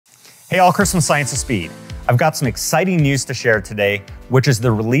Hey all, Chris from Science of Speed. I've got some exciting news to share today, which is the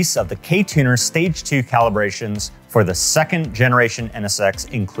release of the KTuner Stage 2 calibrations for the second generation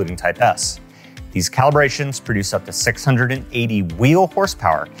NSX, including Type S. These calibrations produce up to 680 wheel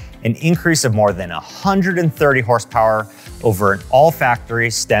horsepower, an increase of more than 130 horsepower over an all-factory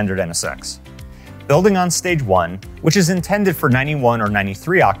standard NSX. Building on Stage 1, which is intended for 91 or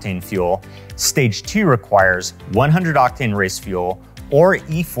 93 octane fuel, Stage 2 requires 100 octane race fuel or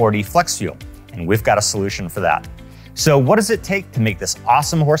E40 FlexFuel, and we've got a solution for that. So what does it take to make this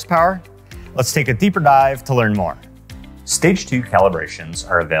awesome horsepower? Let's take a deeper dive to learn more. Stage 2 calibrations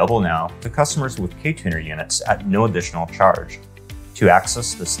are available now to customers with KTuner units at no additional charge. To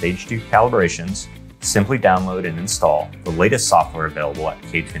access the Stage 2 calibrations, simply download and install the latest software available at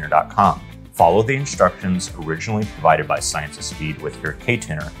KTuner.com. Follow the instructions originally provided by ScienceofSpeed with your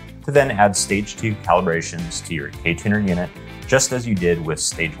KTuner to then add Stage 2 calibrations to your KTuner unit, just as you did with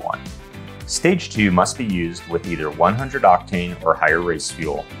Stage 1. Stage 2 must be used with either 100 octane or higher race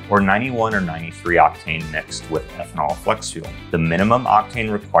fuel, or 91 or 93 octane mixed with ethanol flex fuel. The minimum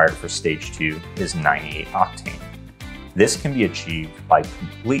octane required for Stage 2 is 98 octane. This can be achieved by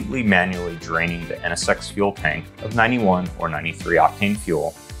completely manually draining the NSX fuel tank of 91 or 93 octane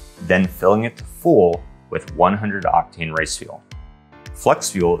fuel, then filling it to full with 100 octane race fuel. Flex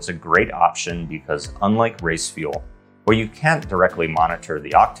fuel is a great option because, unlike race fuel, where you can't directly monitor the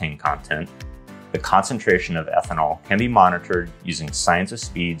octane content, the concentration of ethanol can be monitored using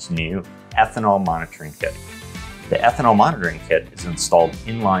ScienceofSpeed's new Ethanol monitoring kit. The Ethanol monitoring kit is installed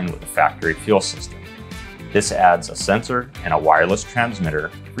in line with the factory fuel system. This adds a sensor and a wireless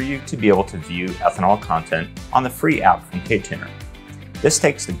transmitter for you to be able to view ethanol content on the free app from KTuner. This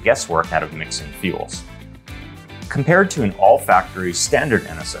takes the guesswork out of mixing fuels. Compared to an all-factory standard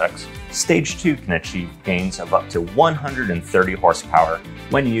NSX, Stage 2 can achieve gains of up to 130 horsepower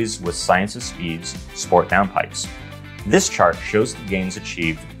when used with ScienceofSpeed's sport downpipes. This chart shows the gains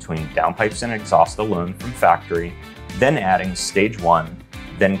achieved between downpipes and exhaust alone from factory, then adding Stage 1,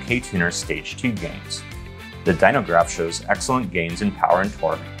 then KTuner Stage 2 gains. The dyno graph shows excellent gains in power and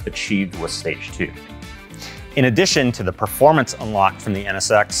torque achieved with Stage 2. In addition to the performance unlocked from the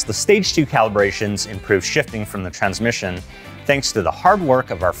NSX, the Stage 2 calibrations improve shifting from the transmission thanks to the hard work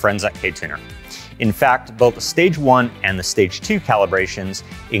of our friends at KTuner. In fact, both the Stage 1 and the Stage 2 calibrations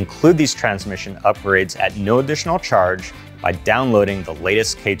include these transmission upgrades at no additional charge by downloading the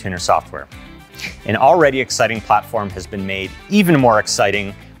latest KTuner software. An already exciting platform has been made even more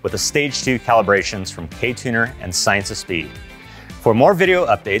exciting with the Stage 2 calibrations from KTuner and ScienceofSpeed. For more video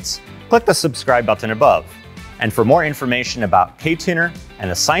updates, click the subscribe button above. And for more information about KTuner and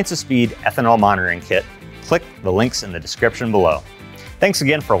the ScienceofSpeed Ethanol monitoring kit, click the links in the description below. Thanks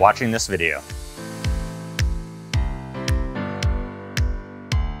again for watching this video.